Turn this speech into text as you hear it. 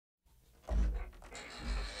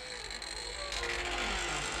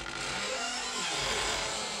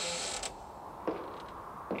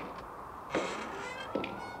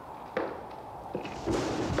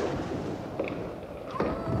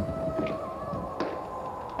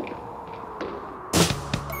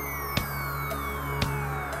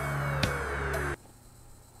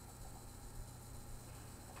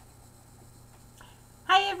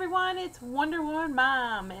everyone, it's Wonder Woman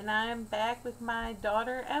Mom, and I'm back with my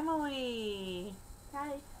daughter Emily.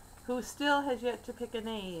 Hi. Who still has yet to pick a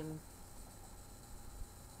name.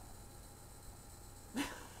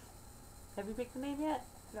 Have you picked a name yet?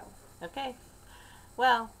 No. Okay.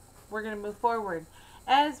 Well, we're going to move forward.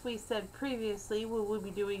 As we said previously, we will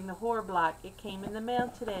be doing the horror block. It came in the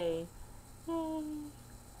mail today. Yay.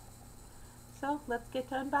 So, let's get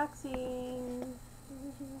to unboxing.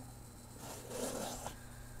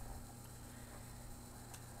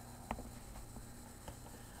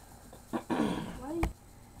 Why?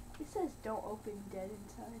 It says don't open dead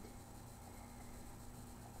inside.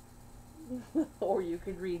 Or you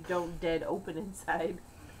could read don't dead open inside.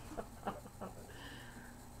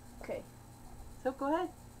 Okay. So go ahead.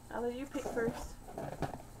 I'll let you pick first.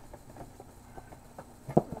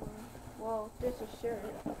 Well, there's a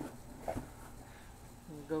shirt.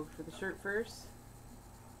 We'll go for the shirt first.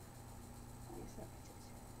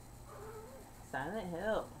 Silent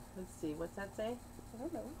Hill. Let's see, what's that say? I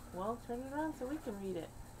don't know. Well, turn it around so we can read it.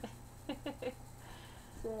 It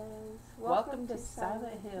says, Welcome to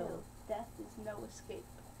Silent Hill. Death is no escape.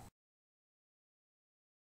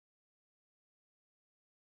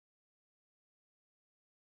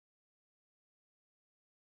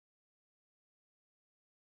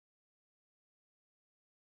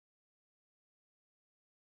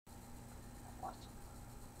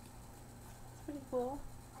 It's pretty cool.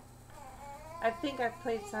 I think I've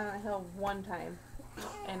played Silent Hill one time,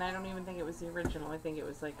 and I don't even think it was the original. I think it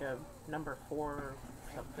was like a number 4 or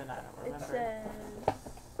something. I don't remember. It says,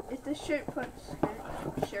 it's the shirt punch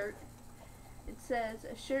shirt. It says,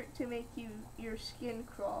 a shirt to make your skin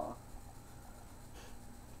crawl.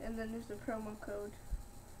 And then there's the promo code.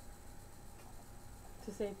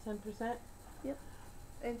 To save 10%? Yep.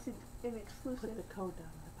 And it's an exclusive. Put the code down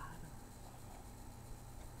at the bottom.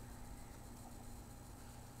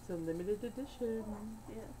 It's a limited edition.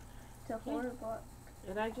 Yeah. It's a horror block.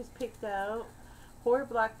 And I just picked out Horror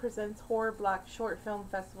Block presents Horror Block Short Film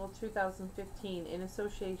Festival 2015 in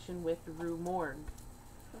association with Rue Morgue.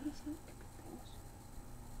 Let me see.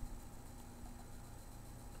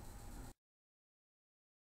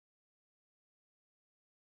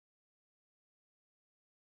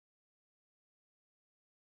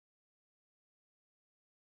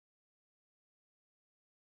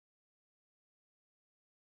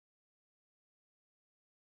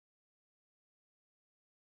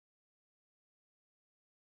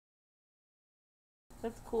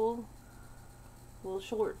 That's cool. Little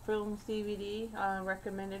short films DVD,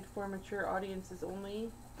 recommended for mature audiences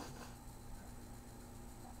only.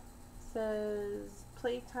 Says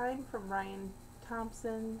Playtime from Ryan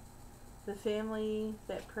Thompson. The Family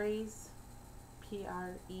That Prays, Preys,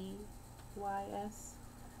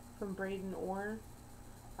 from Braden Orr.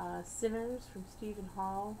 Sinners from Stephen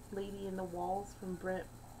Hall. Lady in the Walls from Brent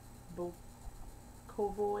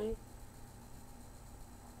Bokovoy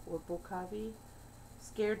or Bokavi.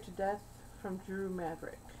 Scared to Death from Drew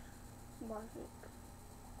Marvick.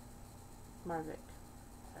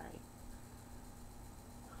 Sorry.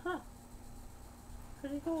 Huh.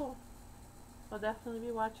 Pretty cool. I'll definitely be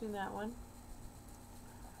watching that one.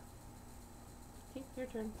 Okay, your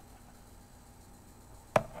turn.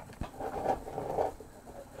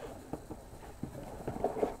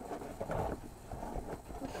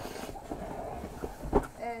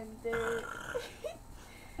 And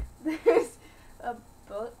there's a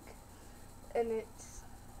book, and it's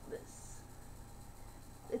this.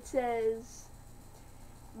 It says,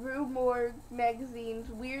 Rue Morgue Magazine's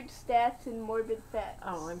Weird Stats and Morbid Facts.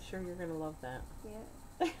 Oh, I'm sure you're going to love that.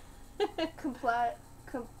 Yeah.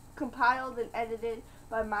 Compiled and edited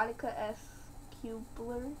by Monica S.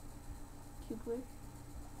 Kubler.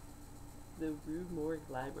 The Rue Morgue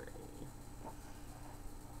Library.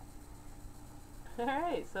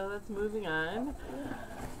 Alright, so that's moving on.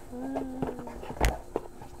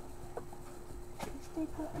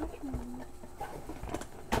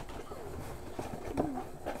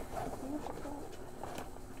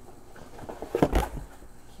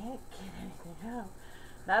 Can't get anything out.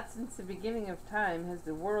 Not since the beginning of time has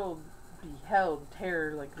the world beheld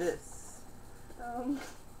terror like this.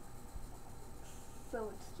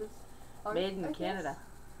 So it's just art, made in I Canada.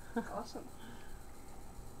 Awesome.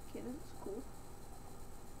 Canada's cool.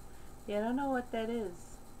 Yeah, I don't know what that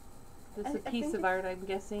is. This is a piece of art, I'm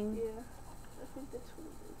guessing. Yeah, I think that's what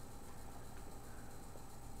it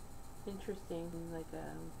is. Interesting, like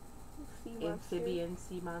a Sea amphibian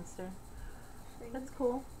sea monster. thing. That's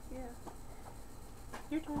cool. Yeah.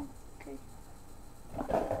 Your turn. Okay.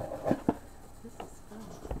 This is fun.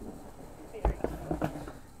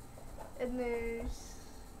 And there's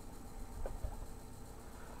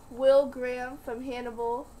Will Graham from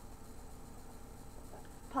Hannibal.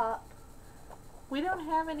 Pop. We don't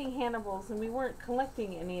have any Hannibals, and we weren't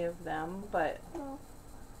collecting any of them, but No.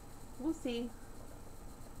 we'll see.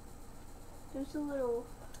 There's a little,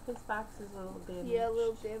 His box is a little damaged. yeah, a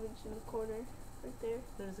little damage in the corner, right there.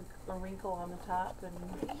 There's a wrinkle on the top,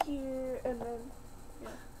 and Right here, and then, yeah.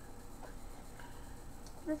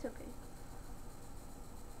 That's okay.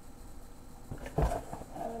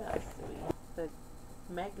 what else do we? The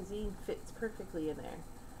magazine fits perfectly in there.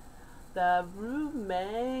 The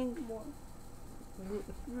More. Ru-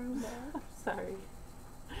 Rumor. sorry,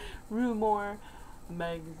 Rumor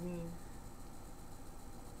magazine.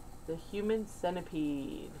 The Human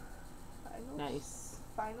Centipede. Nice.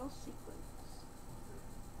 Final sequence.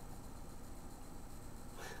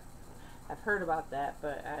 I've heard about that,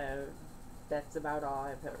 but that's about all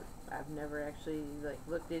I've heard. I've never actually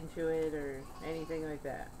looked into it or anything like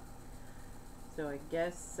that. So I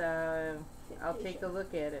guess I'll take a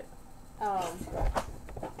look at it. I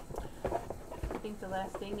think the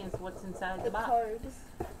last thing is what's inside the box. Card.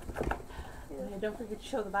 Yeah, don't forget to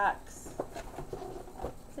show the box.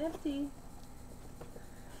 It's empty.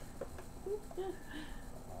 Okay.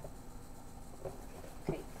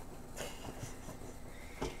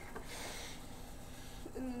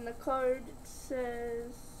 And then the card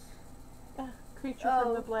says, Creature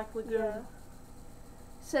from the Black Lagoon. yeah.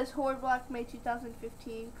 Says Horror Block, May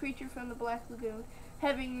 2015. Creature from the Black Lagoon.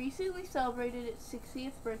 Having recently celebrated its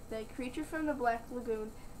 60th birthday, Creature from the Black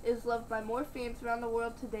Lagoon is loved by more fans around the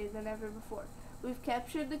world today than ever before. We've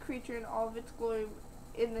captured the creature in all of its glory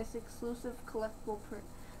in this exclusive collectible print.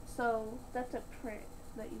 So that's a print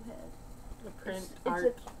that you had. A print It's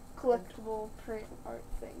art. a collectible print art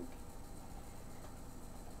thing.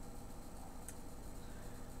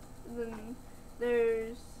 Then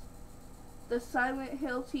there's the Silent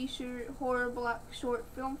Hill t-shirt, Horror Block Short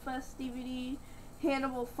Film Fest DVD,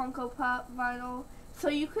 Hannibal Funko Pop vinyl. So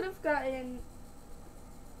you could have gotten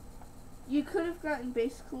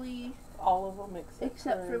basically All of them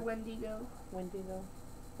except for Wendigo. Wendigo.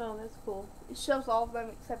 Oh, that's cool. It shows all of them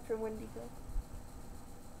except for Wendigo.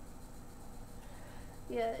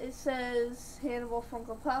 Yeah, it says Hannibal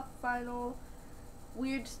Funko Pop vinyl,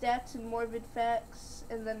 weird stats and morbid facts,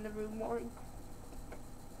 and then the room morgue.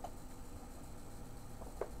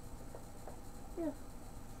 Yeah,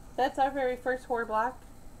 That's our very first horror block.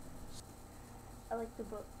 I like the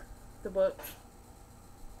book. The book.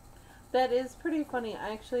 That is pretty funny.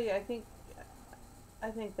 I think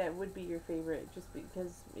that would be your favorite, just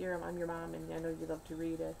because I'm your mom, and I know you love to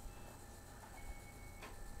read it.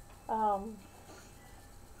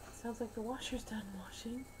 Sounds like the washer's done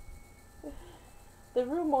washing. The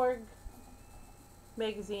Rue Morgue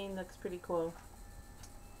magazine looks pretty cool.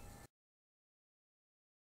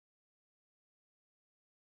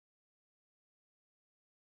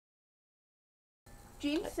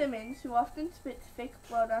 Gene Simmons, who often spits fake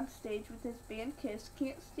blood on stage with his band Kiss,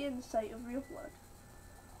 can't stand the sight of real blood.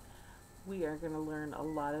 We are going to learn a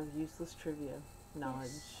lot of useless trivia knowledge.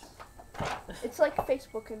 Yes. It's like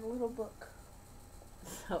Facebook in a little book.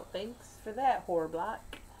 So thanks for that, horror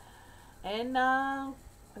block. And I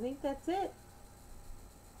think that's it.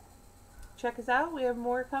 Check us out. We have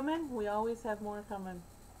more coming. We always have more coming.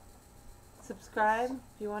 Subscribe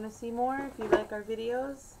if you want to see more. If you like our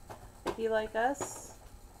videos. If you like us,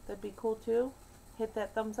 that'd be cool too. Hit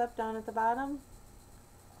that thumbs up down at the bottom.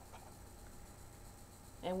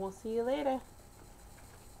 And we'll see you later.